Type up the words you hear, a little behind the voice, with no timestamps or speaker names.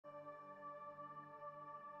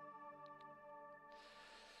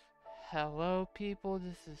Hello people,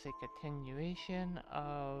 this is a continuation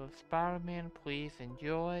of Spider-Man, please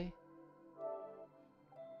enjoy.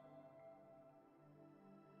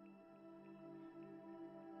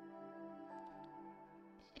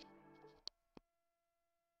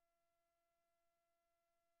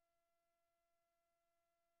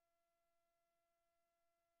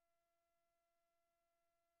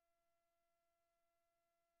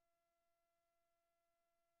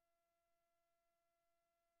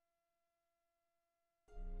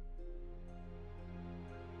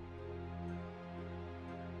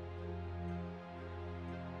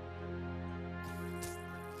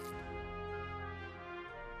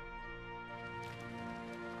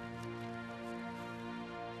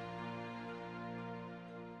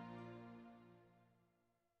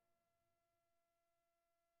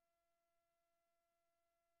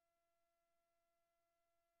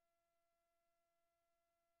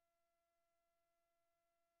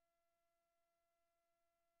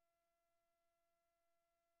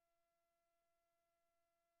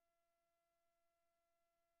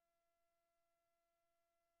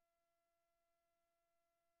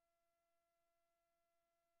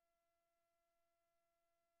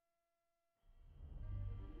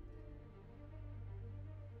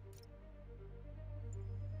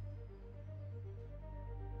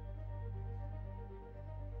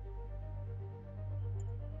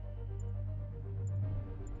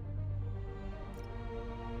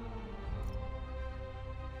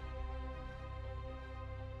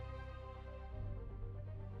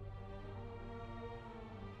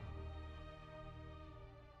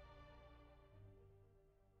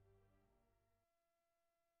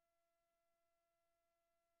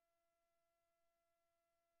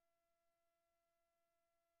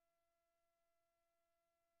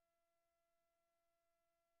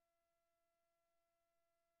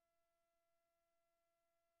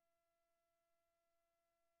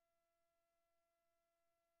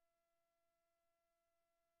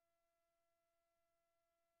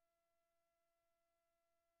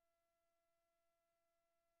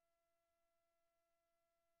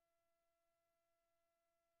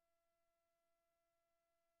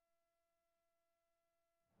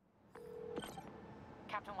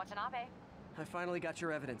 Captain Watanabe. I finally got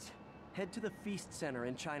your evidence. Head to the Feast Center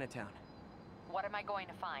in Chinatown. What am I going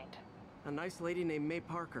to find? A nice lady named May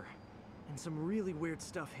Parker. And some really weird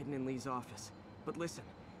stuff hidden in Lee's office. But listen,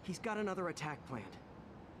 he's got another attack planned.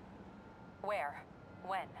 Where?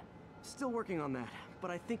 When? Still working on that,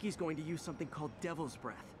 but I think he's going to use something called Devil's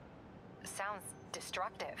Breath. Sounds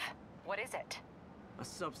destructive. What is it? A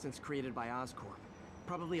substance created by Oscorp.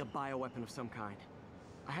 Probably a bioweapon of some kind.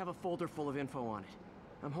 I have a folder full of info on it.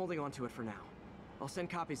 I'm holding on to it for now. I'll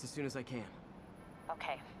send copies as soon as I can.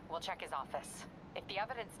 Okay, we'll check his office. If the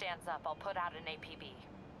evidence stands up, I'll put out an APB.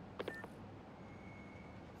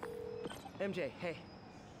 MJ, hey.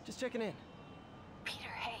 Just checking in.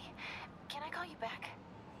 Peter, hey. Can I call you back?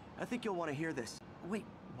 I think you'll want to hear this. Wait,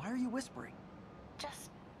 why are you whispering?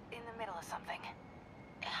 Just in the middle of something.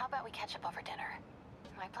 How about we catch up over dinner?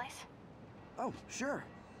 My place? Oh, sure.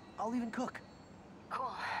 I'll even cook.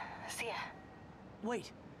 Cool. See ya.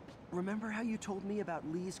 Wait, remember how you told me about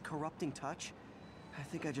Lee's corrupting touch? I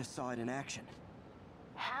think I just saw it in action.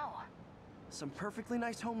 How? Some perfectly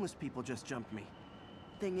nice homeless people just jumped me.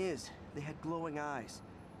 Thing is, they had glowing eyes.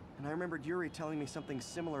 And I remembered Yuri telling me something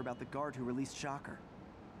similar about the guard who released Shocker.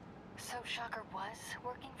 So Shocker was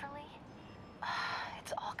working for Lee?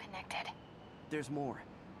 It's all connected. There's more,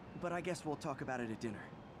 but I guess we'll talk about it at dinner.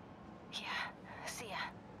 Yeah, see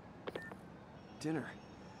ya. Dinner?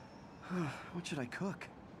 What should I cook?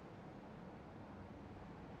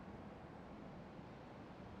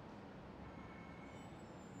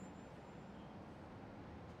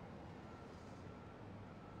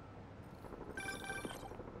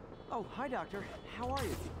 Oh, hi, Doctor. How are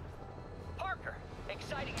you? Parker!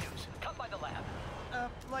 Exciting news. Come by the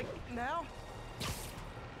lab. Like, now?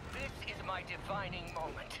 This is my defining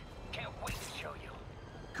moment. Can't wait to show you.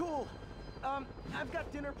 Cool. I've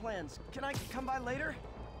got dinner plans. Can I come by later?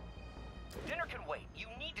 Dinner can wait. You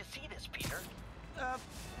need to see this, Peter.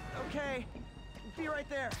 Okay. Be right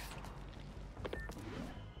there.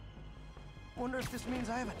 Wonder if this means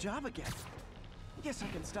I have a job again. Guess I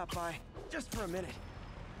can stop by, just for a minute.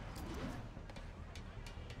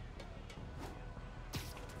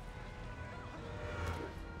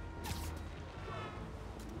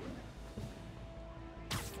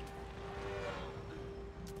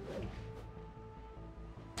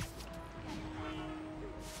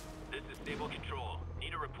 This is Stable Control.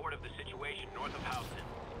 Need a report of the situation north of Houston.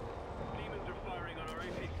 Demons are firing on our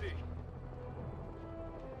APC.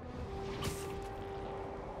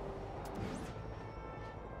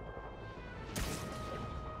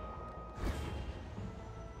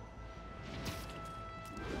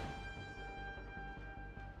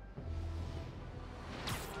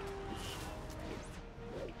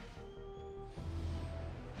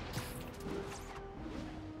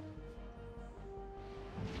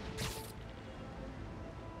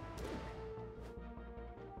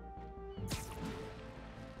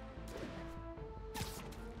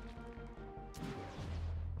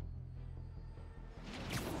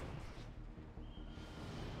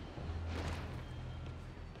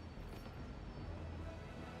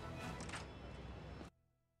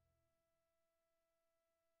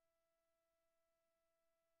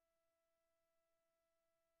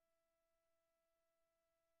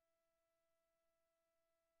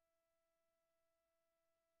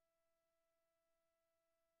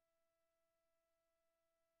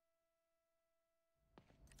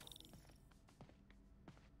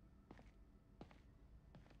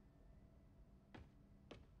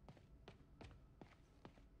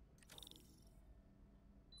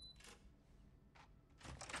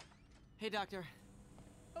 Hey, Doctor.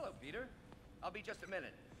 Hello, Peter. I'll be just a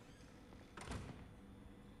minute.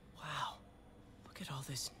 Wow. Look at all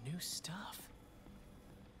this new stuff.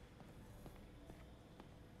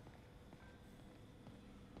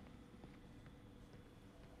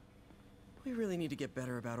 We really need to get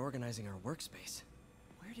better about organizing our workspace.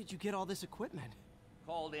 Where did you get all this equipment?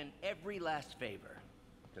 Called in every last favor.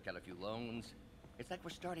 Took out a few loans. It's like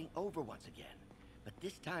we're starting over once again. But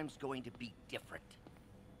this time's going to be different.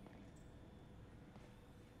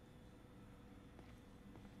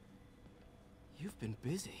 You've been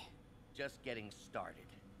busy. Just getting started.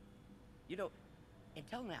 You know,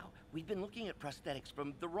 until now, we've been looking at prosthetics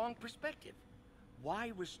from the wrong perspective.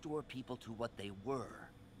 Why restore people to what they were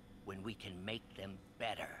when we can make them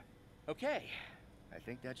better? Okay, I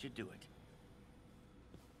think that should do it.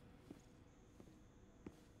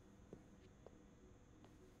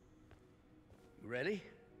 You ready?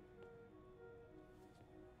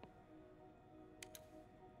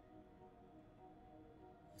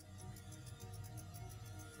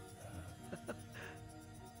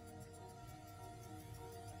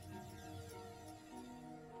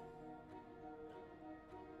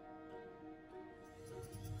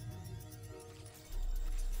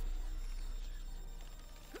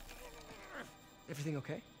 Everything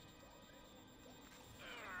okay?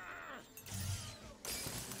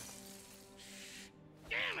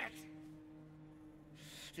 Damn it!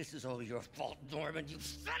 This is all your fault, Norman, you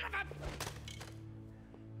son of a...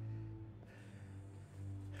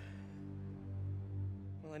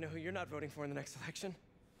 Well, I know who you're not voting for in the next election.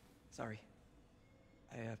 Sorry.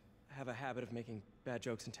 I have a habit of making bad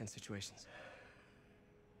jokes in tense situations.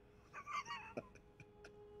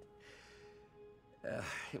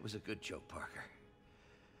 It was a good joke, Parker.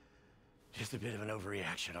 Just a bit of an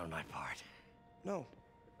overreaction on my part. No,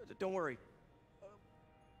 don't worry.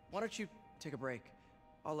 Why don't you take a break?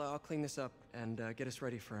 I'll clean this up and get us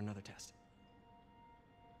ready for another test.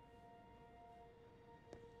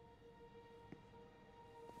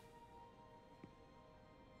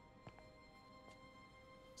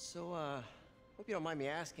 So, hope you don't mind me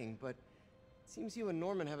asking, but it seems you and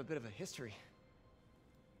Norman have a bit of a history.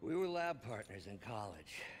 We were lab partners in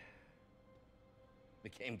college.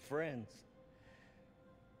 Became friends.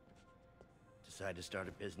 Decided to start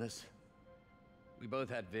a business. We both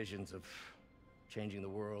had visions of changing the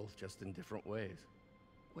world, just in different ways.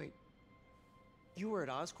 Wait, you were at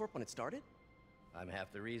Oscorp when it started? I'm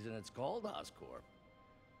half the reason it's called Oscorp.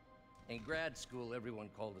 In grad school, everyone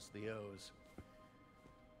called us the O's.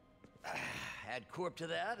 Add Corp to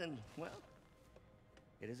that, and, well,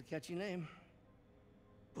 it is a catchy name.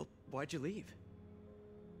 Well, why'd you leave?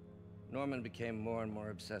 Norman became more and more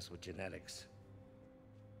obsessed with genetics.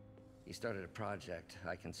 He started a project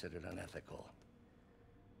I considered unethical.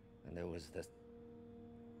 And there was this...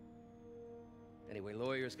 Anyway,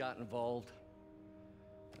 lawyers got involved.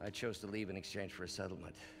 I chose to leave in exchange for a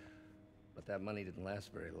settlement. But that money didn't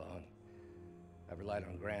last very long. I've relied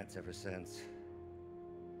on grants ever since.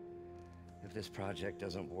 If this project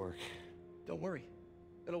doesn't work... Don't worry.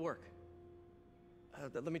 It'll work.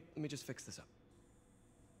 Let me just fix this up.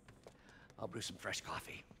 I'll brew some fresh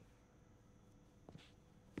coffee.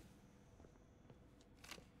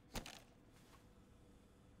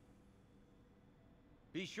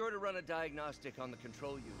 Be sure to run a diagnostic on the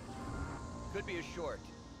control unit. Could be a short.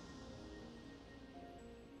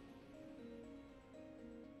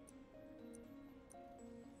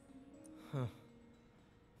 Huh.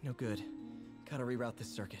 No good. Gotta reroute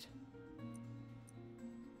this circuit.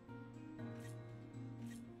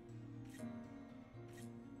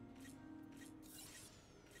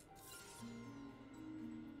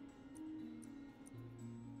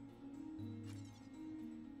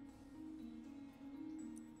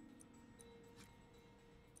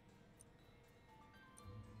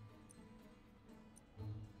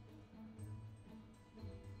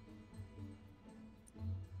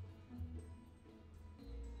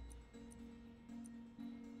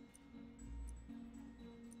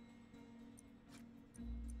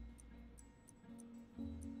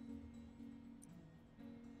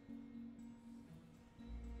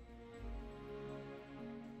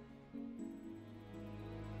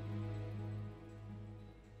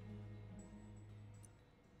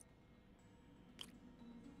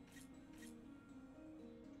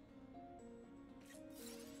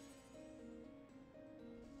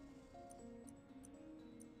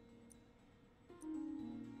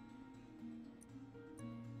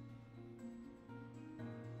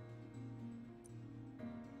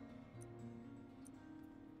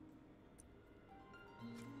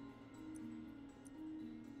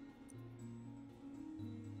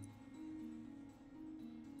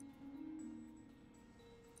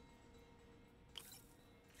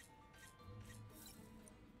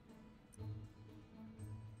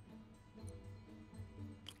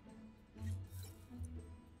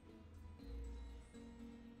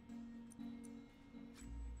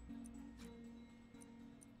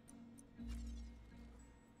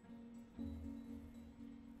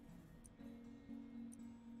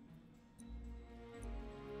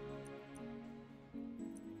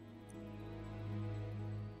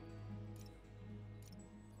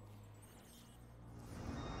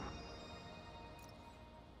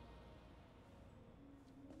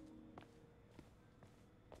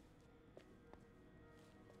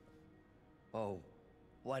 Oh,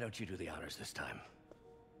 why don't you do the honors this time?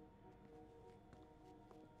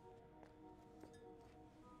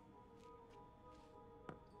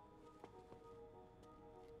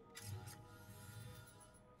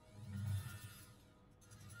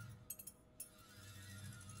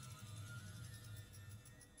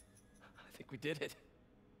 I think we did it.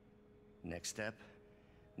 Next step,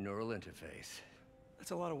 neural interface.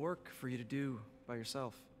 That's a lot of work for you to do by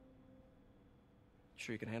yourself.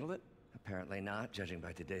 Sure you can handle it? Apparently not, judging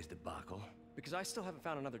by today's debacle. Because I still haven't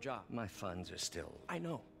found another job. My funds are still... I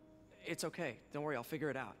know. It's okay. Don't worry, I'll figure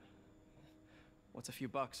it out. What's a few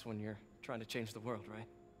bucks when you're trying to change the world, right?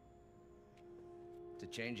 to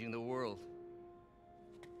changing the world.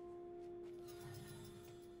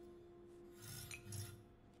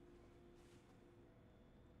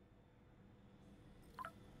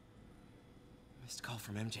 Missed call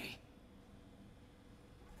from MJ.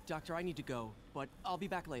 Doctor, I need to go, but I'll be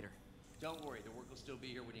back later. Don't worry, the work will still be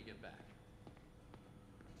here when you get back.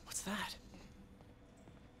 What's that?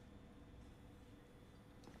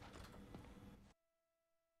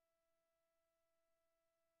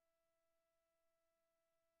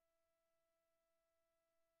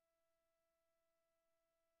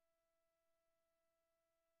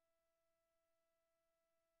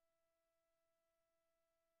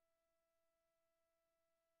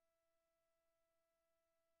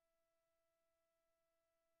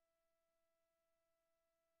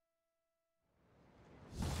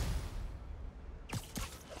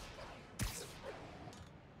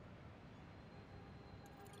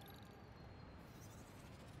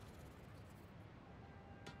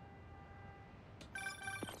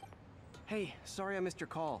 Hey, sorry I missed your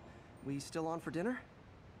call. We still on for dinner?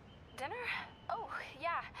 Dinner? Oh,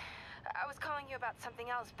 yeah. I was calling you about something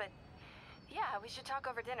else, but yeah, we should talk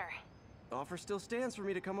over dinner. Offer still stands for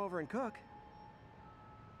me to come over and cook.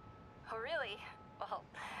 Oh, really? Well,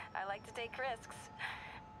 I like to take risks.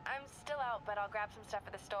 I'm still out, but I'll grab some stuff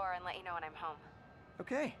at the store and let you know when I'm home.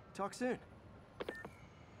 Okay, talk soon.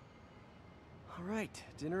 All right,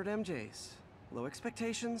 dinner at MJ's. Low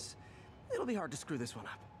expectations. It'll be hard to screw this one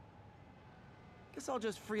up. Guess I'll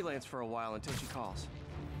just freelance for a while until she calls.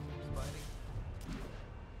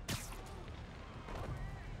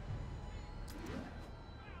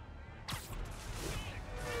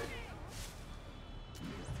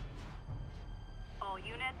 All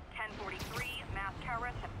units, 1043, mass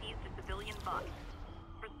terrorists have seized a civilian bus.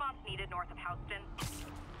 Response needed north of Houston.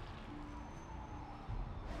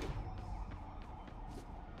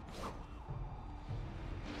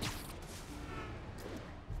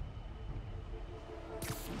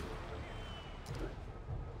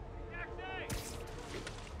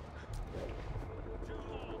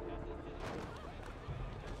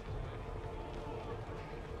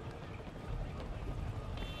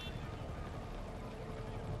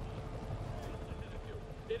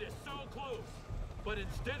 It is so close, but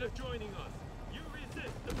instead of joining us, you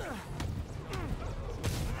resist the...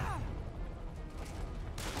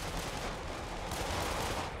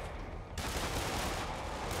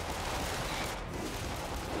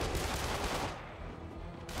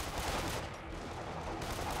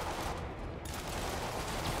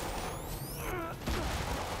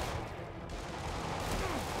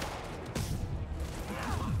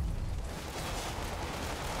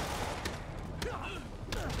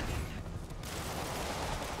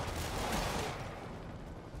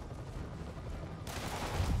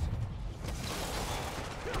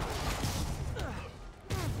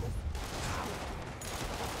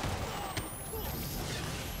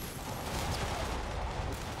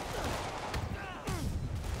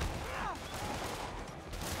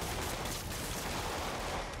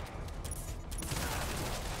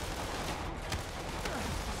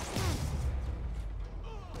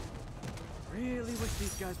 Really wish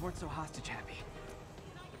these guys weren't so hostage happy.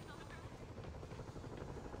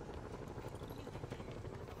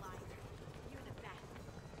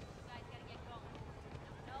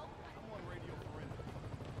 I'm on radio forensics.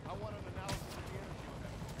 I want an analysis of the energy on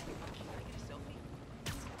that. Can I get a selfie?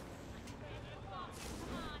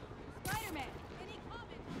 Spider-Man, any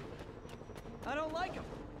comments? I don't like him.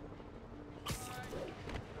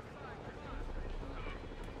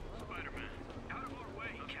 Spider-Man, out of our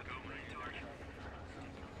way, Captain Retard.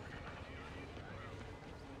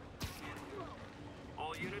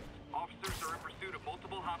 All units, officers are in pursuit of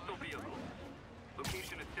multiple hostile vehicles.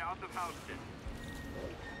 Location is south of Houston.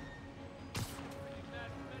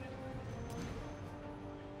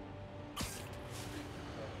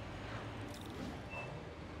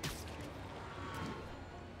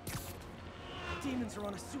 Demons are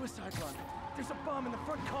on a suicide run. There's a bomb in the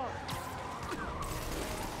front car.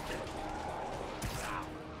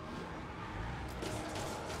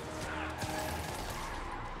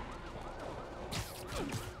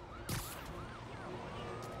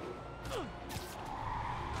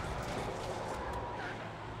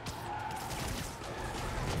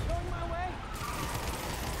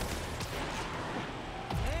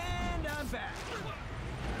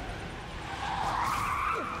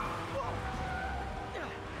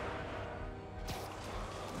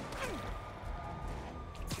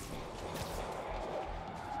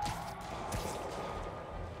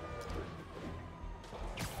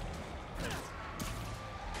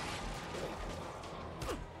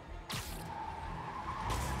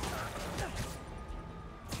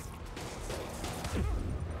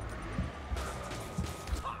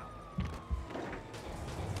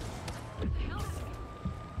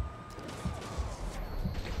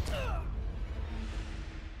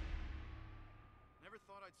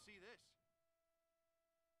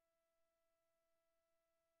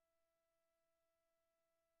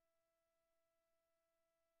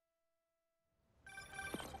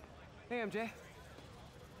 Hey, MJ.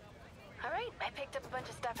 All right, I picked up a bunch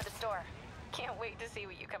of stuff at the store. Can't wait to see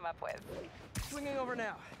what you come up with. Swinging over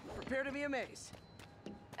now. Prepare to be amazed.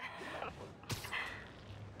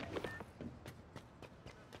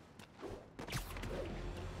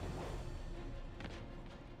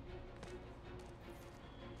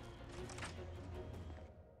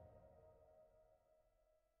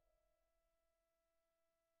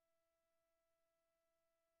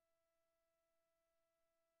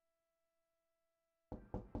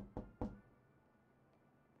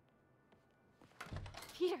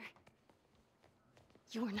 Peter!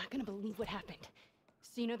 You are not gonna believe what happened.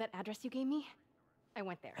 So you know that address you gave me? I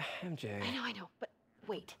went there. MJ. I know, but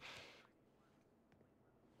wait.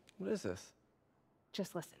 What is this?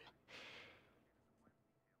 Just listen.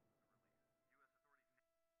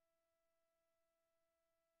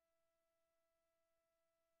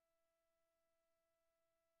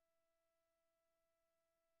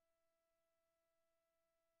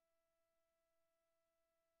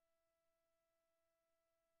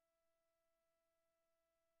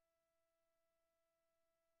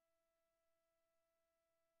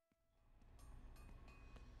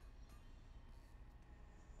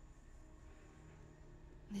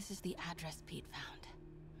 This is the address Pete found.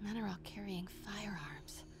 Men are all carrying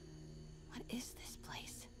firearms. What is this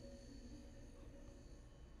place?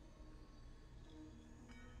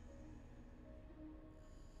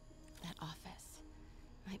 That office.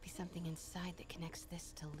 Might be something inside that connects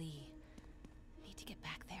this to Lee. Need to get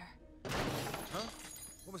back there. Huh?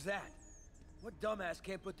 What was that? What dumbass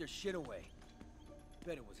can't put their shit away?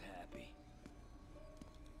 Bet it was Happy.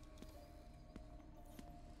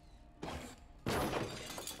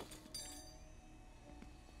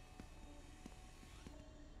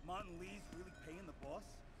 Martin Lee's really paying the boss?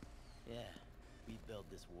 Yeah. We build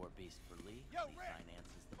this war beast for Lee. Yo, Lee Rick!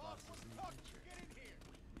 finances the Boss boss's wants to new talk to you. venture. Get in here!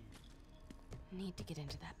 Need to get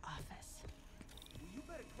into that office. Well, you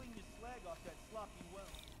better clean your slag off that sloppy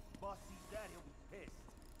well. Boss sees that, he'll be pissed.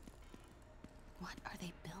 What are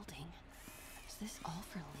they building? Is this all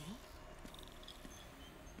for Lee?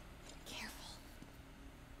 Careful.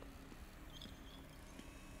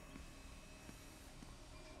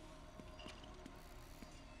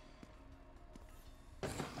 I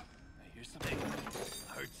hear something.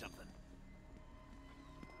 I heard something.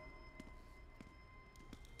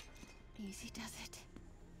 Easy does it.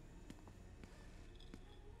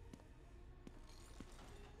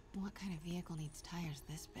 What kind of vehicle needs tires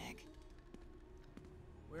this big?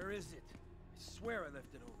 Where is it? I swear I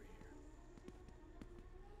left it over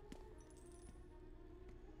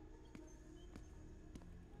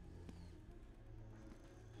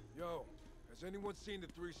here. Yo, has anyone seen the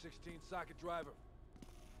 316 socket driver?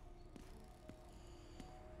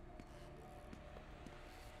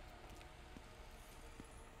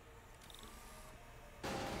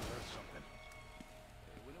 Heard something.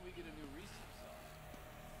 Hey, when do we get a new receipt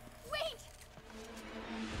saw? Wait!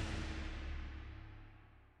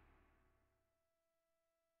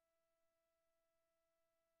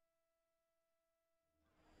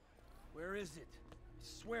 Where is it? I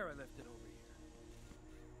swear I left it over here.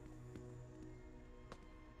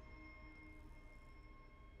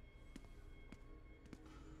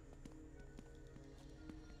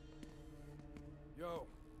 Yo,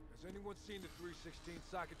 has anyone seen the 316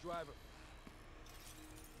 socket driver?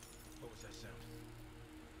 What was that sound?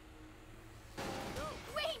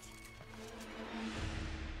 Wait!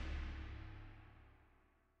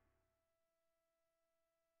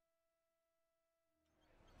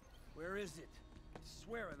 Where is it? I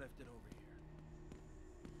swear I left it over here.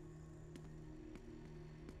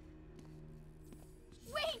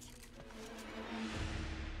 Wait!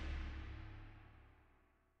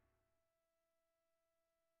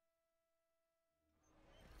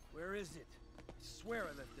 Where is it? I swear I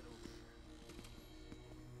left it over here.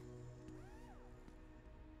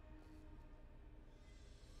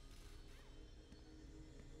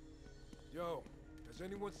 Yo, has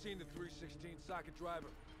anyone seen the 316 socket driver?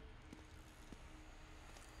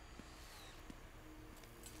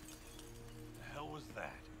 The hell was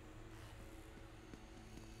that?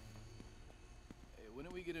 Hey, when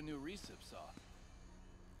do we get a new recip saw?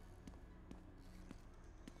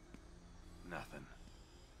 Nothing.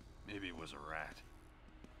 Maybe it was a rat.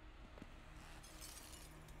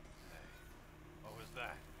 Hey, what was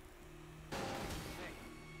that?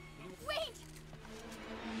 Wait!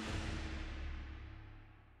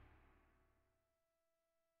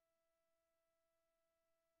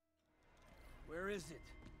 Where is it?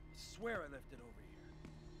 I swear I left it over here.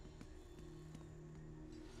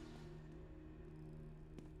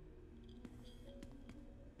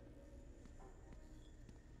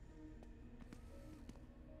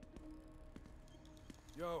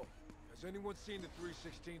 Yo, has anyone seen the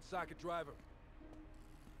 316 socket driver?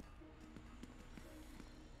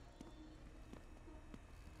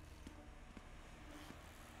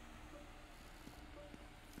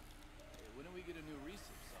 Hey, when do we get a new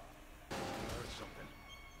recip saw? I heard something.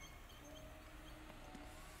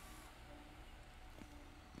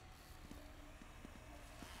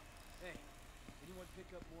 Hey, anyone pick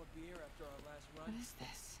up more gear after our last run? What is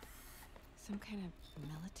this? Some kind of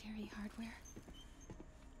military hardware?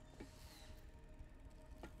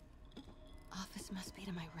 Office must be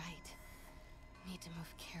to my right. Need to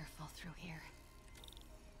move careful through here.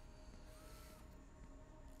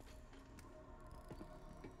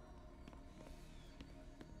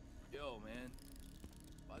 Yo, man.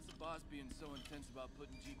 Why's the boss being so intense about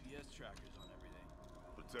putting GPS trackers on everything?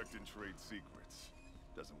 Protecting trade secrets.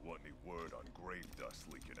 Doesn't want any word on grave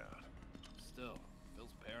dust leaking out. Still,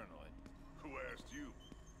 feels paranoid. Who asked you?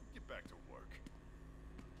 Get back to work.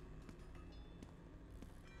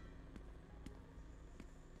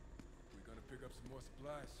 We're gonna pick up some more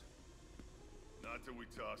supplies. Not till we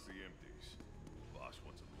toss the empties. Boss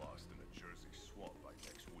wants them lost in a Jersey swamp by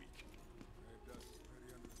next week. Grave dust is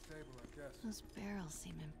pretty under the table, I guess. Those barrels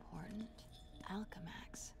seem important.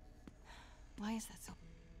 Alchemax. Why is that so...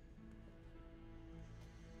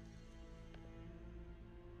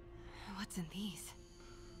 What's in these?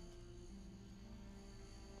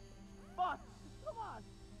 Fuck! Come on!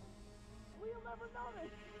 We'll never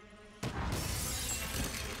notice!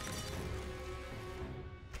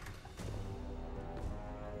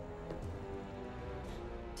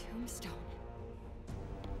 Tombstone.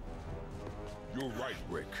 You're right,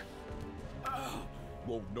 Rick.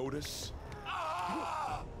 Won't notice?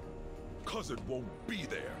 'Cause it won't be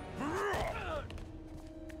there.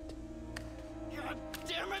 God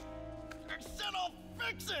damn it! I said I'll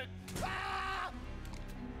fix it!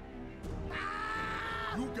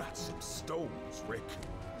 You got some stones, Rick.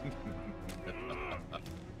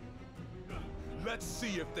 Let's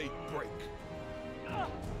see if they break.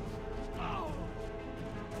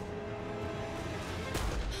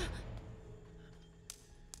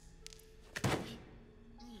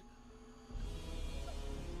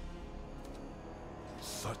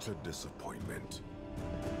 Such a disappointment.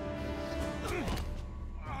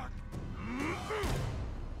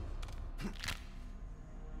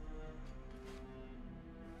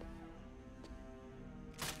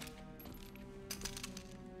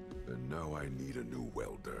 And now I need a new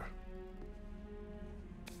welder.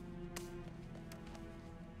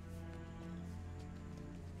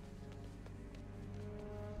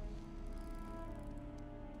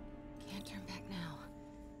 Can't turn back now.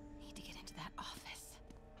 Need to get into that office.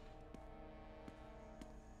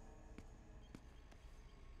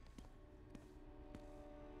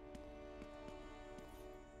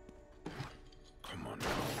 Come on now.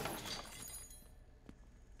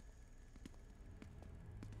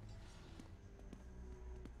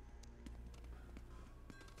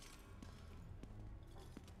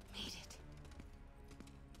 Made it.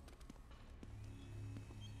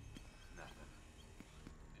 Nothing.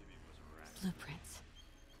 Maybe it was a rat. Blueprints.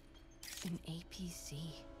 An APC.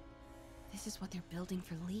 This is what they're building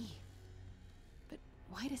for Lee. But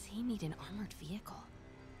why does he need an armored vehicle?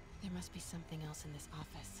 There must be something else in this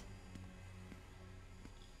office.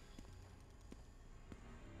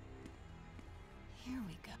 Here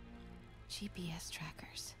we go. GPS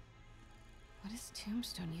trackers. What is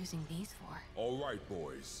Tombstone using these for? All right,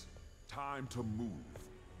 boys. Time to move.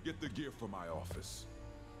 Get the gear from my office.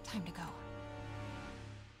 Time to go.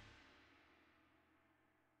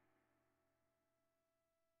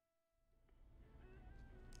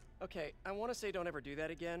 Okay, I want to say don't ever do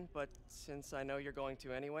that again, but since I know you're going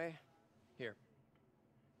to anyway, here.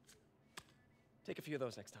 Take a few of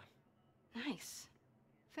those next time. Nice.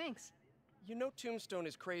 Thanks. You know Tombstone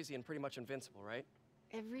is crazy and pretty much invincible, right?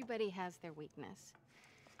 Everybody has their weakness.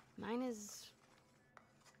 Mine is...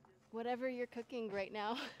 whatever you're cooking right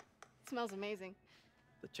now. It smells amazing.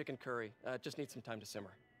 The chicken curry. Just needs some time to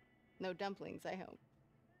simmer. No dumplings, I hope.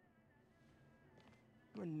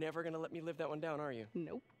 You're never gonna let me live that one down, are you?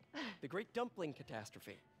 Nope. The Great Dumpling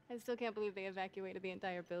Catastrophe. I still can't believe they evacuated the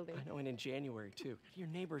entire building. I know, and in January, too. Your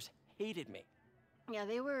neighbors hated me. Yeah,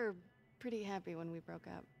 they were pretty happy when we broke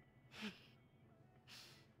up.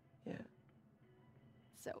 Yeah.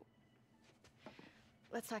 So,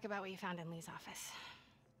 let's talk about what you found in Lee's office.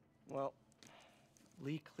 Well,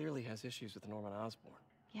 Lee clearly has issues with Norman Osborn.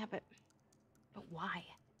 Yeah, but why?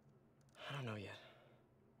 I don't know yet.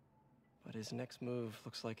 But his next move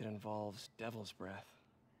looks like it involves Devil's Breath.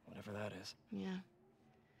 Whatever that is. Yeah.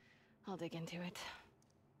 I'll dig into it.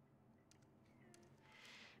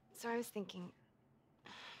 So I was thinking,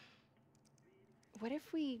 What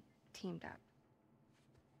if we teamed up?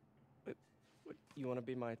 What, you want to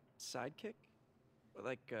be my sidekick?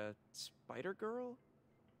 Like a spider girl?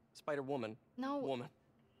 Spider woman? No. Woman.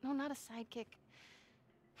 No, not a sidekick.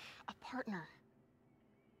 A partner.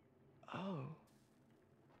 Oh.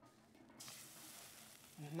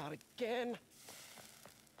 Not again.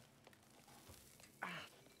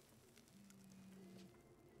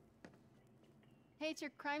 Hey, it's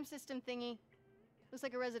your crime system thingy. Looks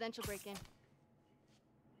like a residential break-in.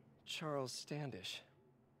 Charles Standish.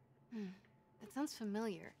 That sounds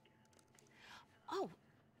familiar. Oh,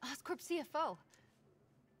 Oscorp CFO.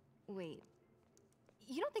 Wait.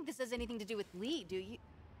 You don't think this has anything to do with Lee, do you?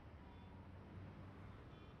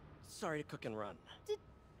 Sorry to cook and run. Did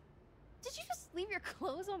you just leave your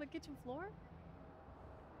clothes on the kitchen floor?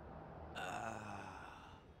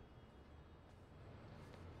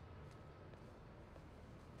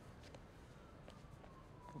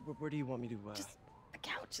 Where do you want me to, Just the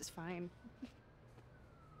couch is fine.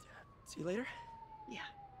 See you later? Yeah.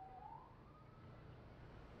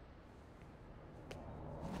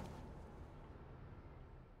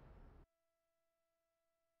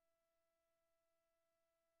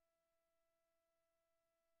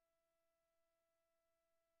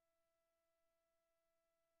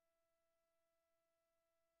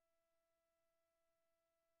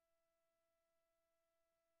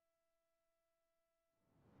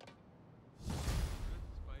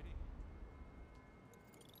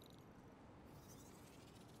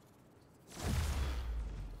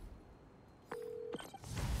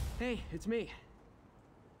 Hey, it's me.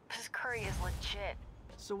 This curry is legit.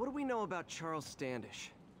 So what do we know about Charles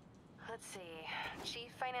Standish? Let's see.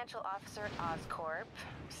 Chief Financial Officer at Oscorp.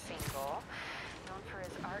 Single. Known for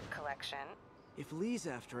his art collection. If Lee's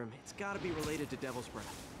after him, it's gotta be related to Devil's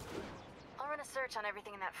Breath. I'll run a search on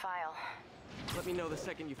everything in that file. Let me know the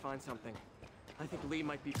second you find something. I think Lee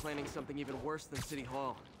might be planning something even worse than City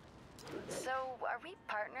Hall. So, are we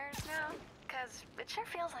partners now? Because it sure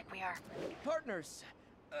feels like we are. Partners!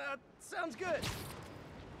 Sounds good.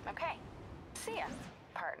 Okay. See ya,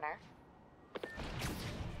 partner.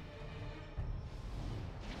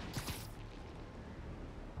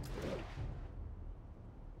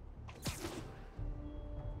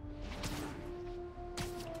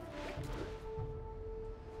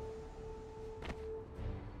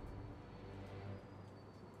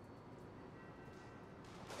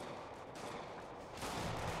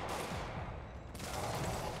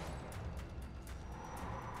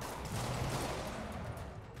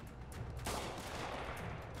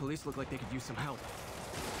 Police look like they could use some help.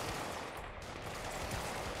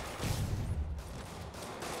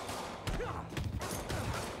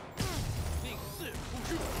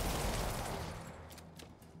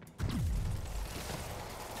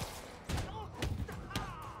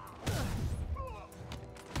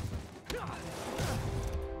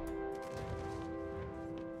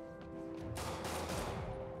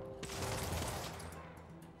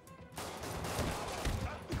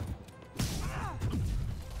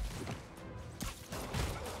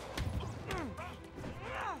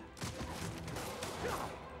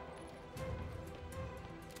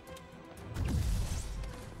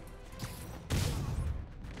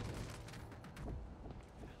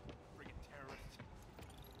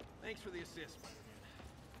 Thanks for the assist, Spider-Man.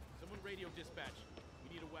 Someone radio dispatch.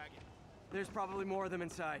 We need a wagon. There's probably more of them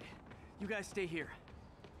inside. You guys stay here.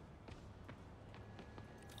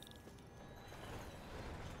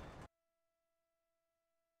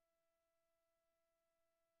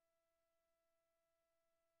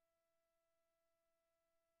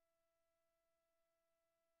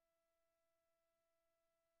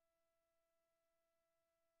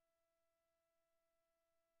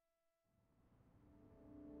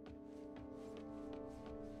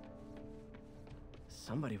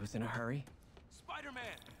 Somebody was in a hurry. Spider-Man!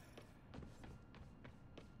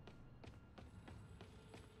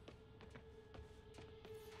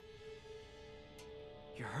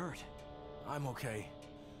 You're hurt. I'm okay.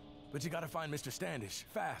 But you gotta find Mr. Standish,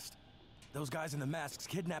 fast. Those guys in the masks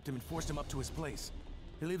kidnapped him and forced him up to his place.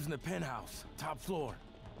 He lives in the penthouse, top floor.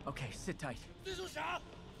 Okay, sit tight.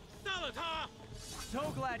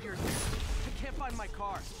 So glad you're here. I can't find my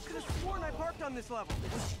car. Could have sworn I parked on this level.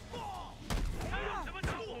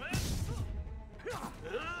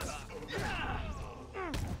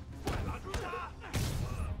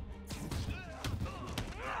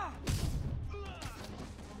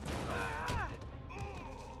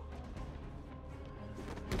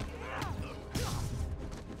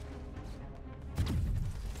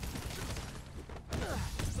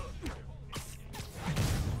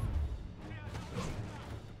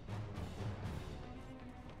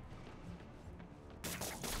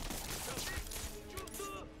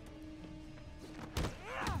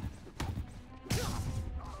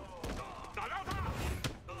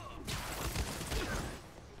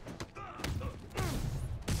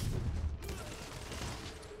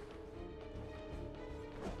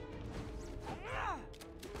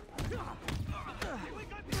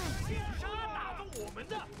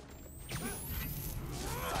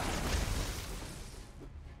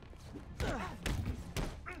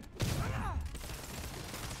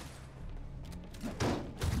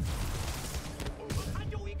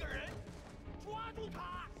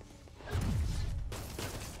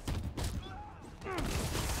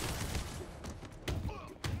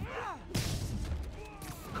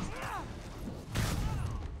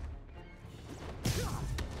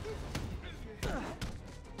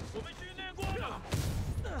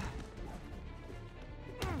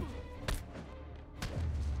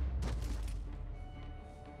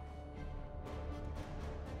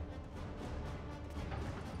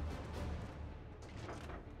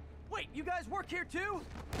 you guys work here too?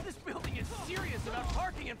 This building is serious about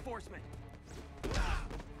parking enforcement.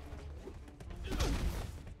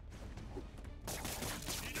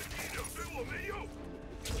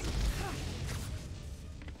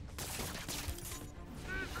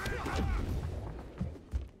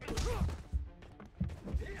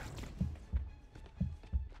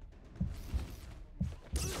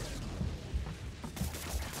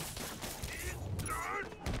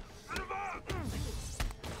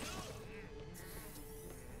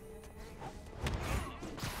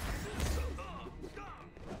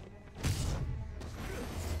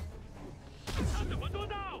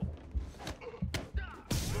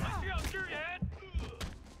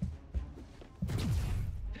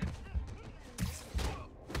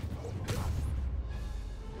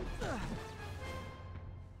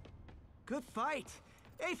 Good fight.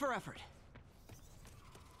 A for effort.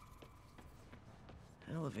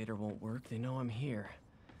 Elevator won't work. They know I'm here.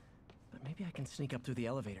 But maybe I can sneak up through the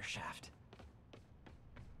elevator shaft.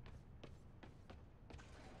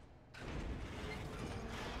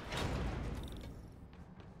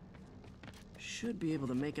 Should be able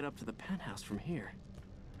to make it up to the penthouse from here.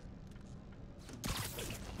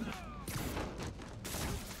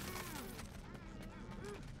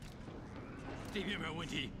 这边没有问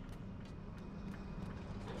题。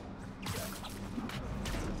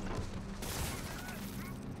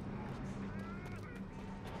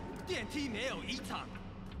电梯没有异常。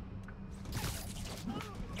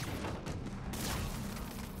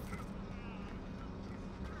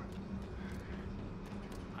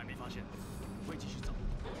还没发现，会继续走。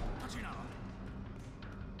他去哪了？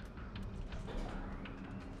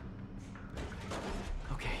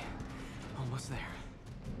 Okay, almost there.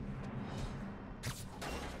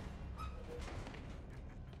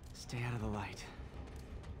 Stay out of the light.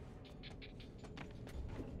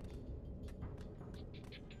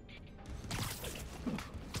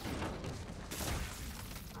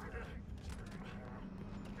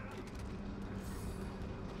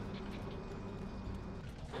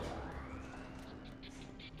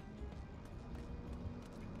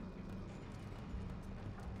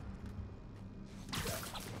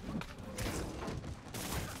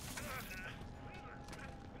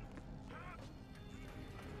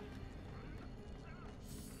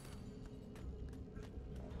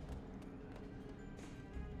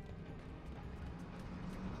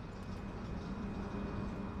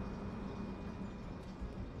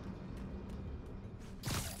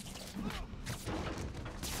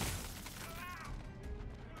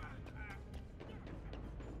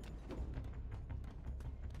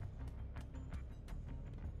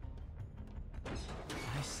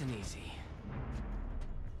 Nice and easy.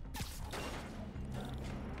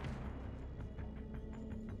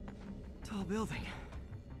 Tall building.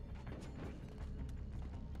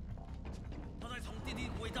 他在从电梯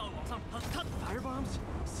轨道往上爬，他 Firebombs?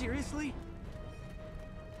 Seriously?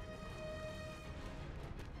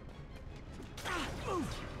 Ah, move!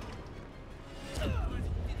 他在从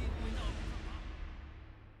电梯轨道往上爬。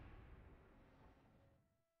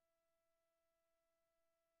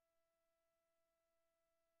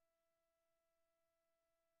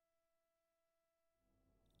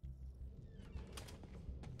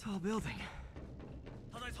 Tall building.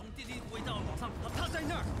 他在从电梯轨道往上爬，他在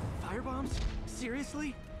那儿。 Firebombs?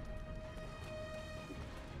 Seriously?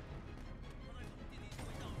 他在从电梯轨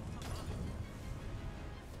道往上爬。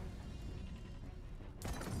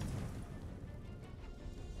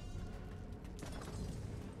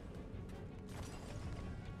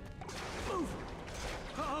 Move!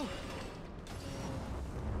 Uh-oh!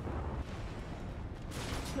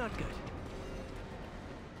 Not good.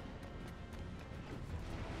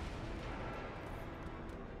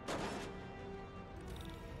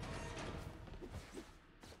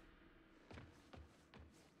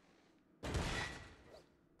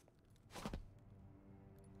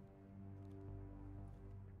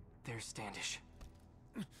 There's Standish.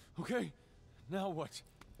 Okay, now what?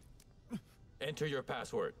 Enter your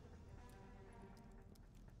password.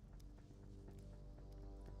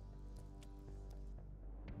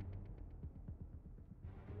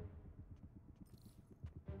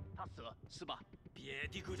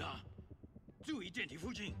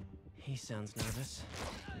 He sounds nervous.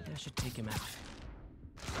 Maybe I should take him out.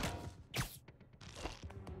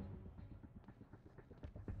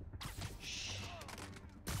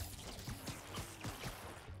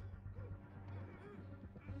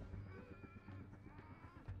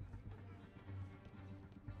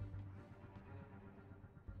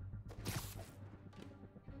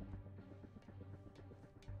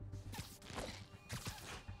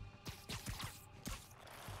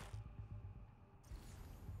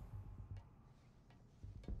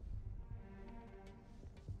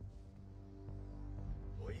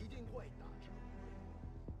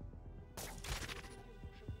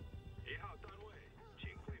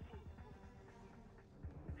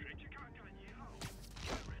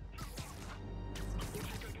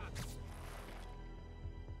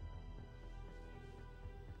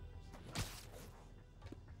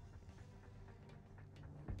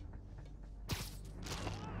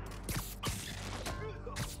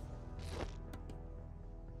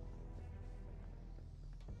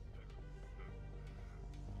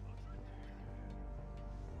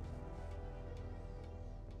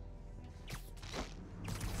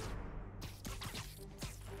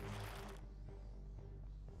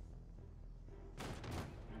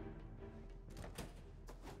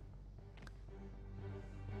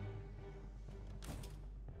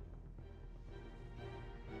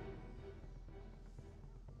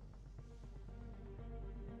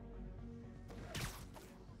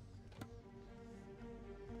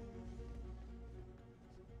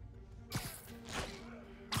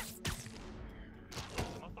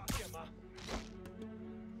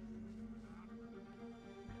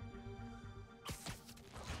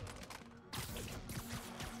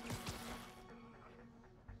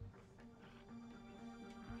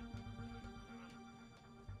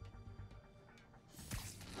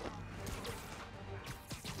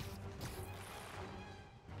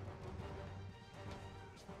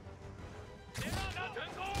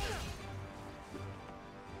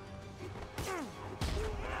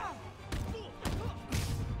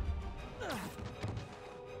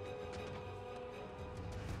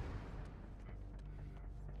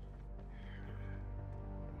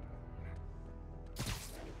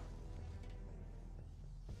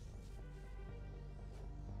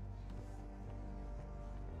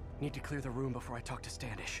 Need to clear the room before I talk to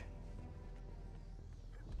Standish.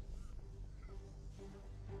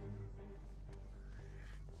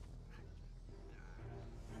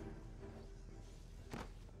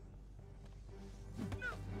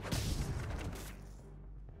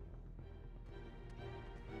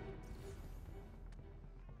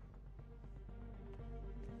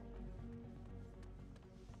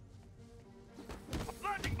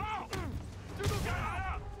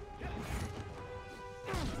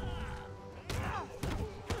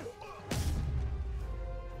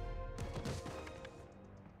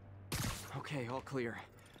 Okay, all clear.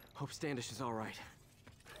 Hope Standish is all right.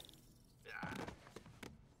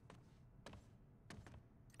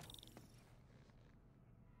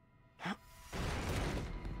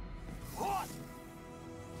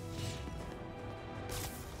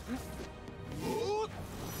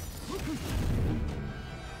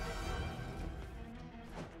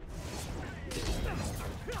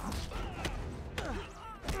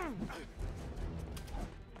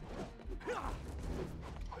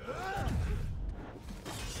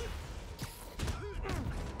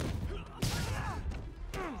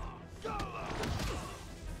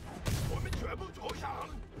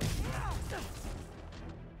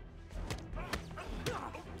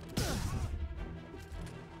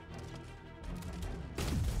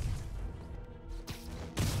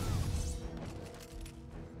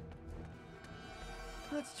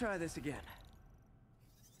 Let's try this again.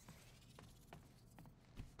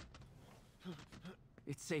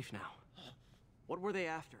 It's safe now. What were they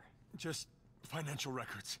after? Just financial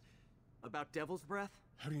records. About Devil's Breath?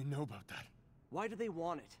 How do you know about that? Why do they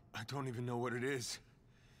want it? I don't even know what it is.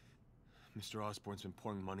 Mr. Osborn's been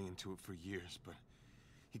pouring money into it for years, but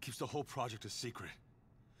he keeps the whole project a secret.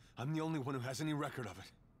 I'm the only one who has any record of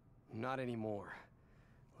it. Not anymore.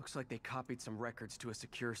 Looks like they copied some records to a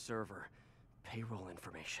secure server. Payroll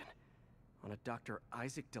information. On a Dr.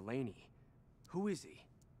 Isaac Delaney. Who is he?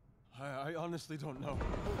 I honestly don't know.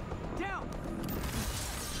 Down!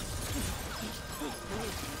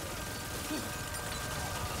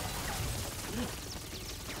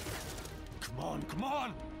 Come on, come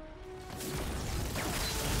on!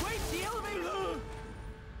 Wait, the elevator!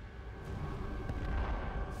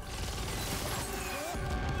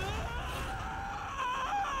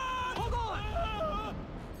 Hold on!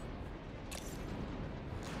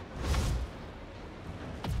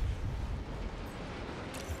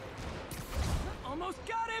 Almost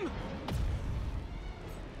got him!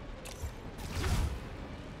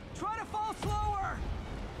 Try to fall slower!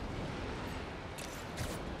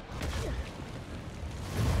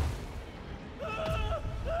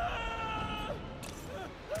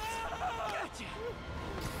 Gotcha!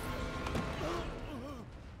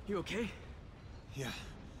 You okay? Yeah,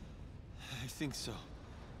 I think so.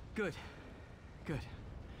 Good. Good.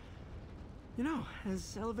 You know,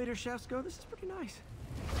 as elevator shafts go, this is pretty nice.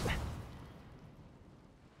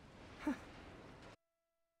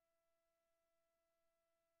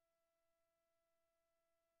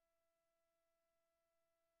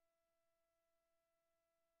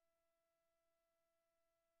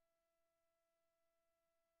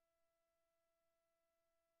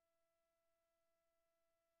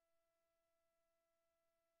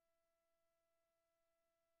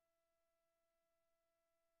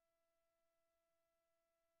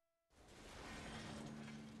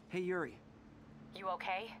 Hey, Yuri. You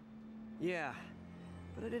okay? Yeah,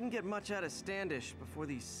 but I didn't get much out of Standish before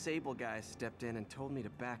these Sable guys stepped in and told me to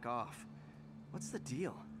back off. What's the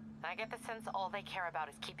deal? I get the sense all they care about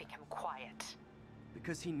is keeping him quiet.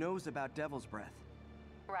 Because he knows about Devil's Breath.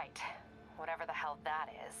 Right. Whatever the hell that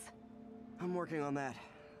is. I'm working on that.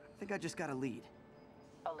 I think I just got a lead.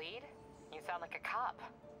 A lead? You sound like a cop.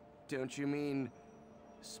 Don't you mean...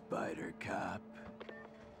 Spider Cop?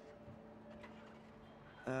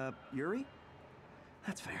 Yuri?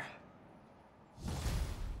 That's fair.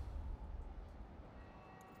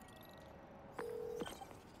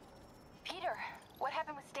 Peter, what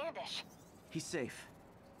happened with Standish? He's safe.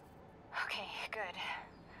 Okay, good.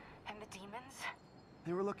 And the demons?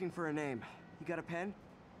 They were looking for a name. You got a pen?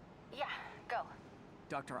 Yeah, go.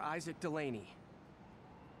 Dr. Isaac Delaney.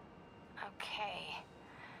 Okay.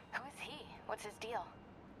 Who is he? What's his deal?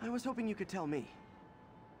 I was hoping you could tell me.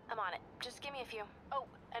 I'm on it. Just give me a few. Oh,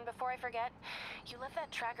 And before I forget, you left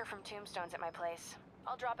that tracker from Tombstones at my place.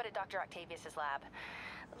 I'll drop it at Dr. Octavius's lab.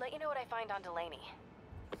 Let you know what I find on Delaney.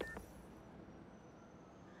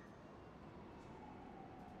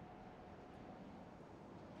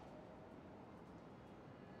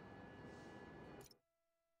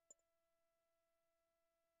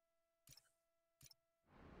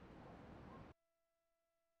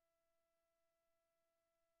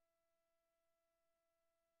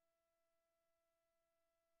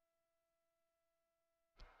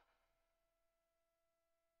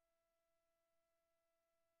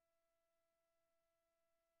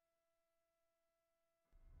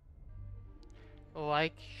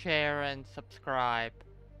 Like, share, and subscribe.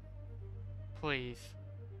 Please.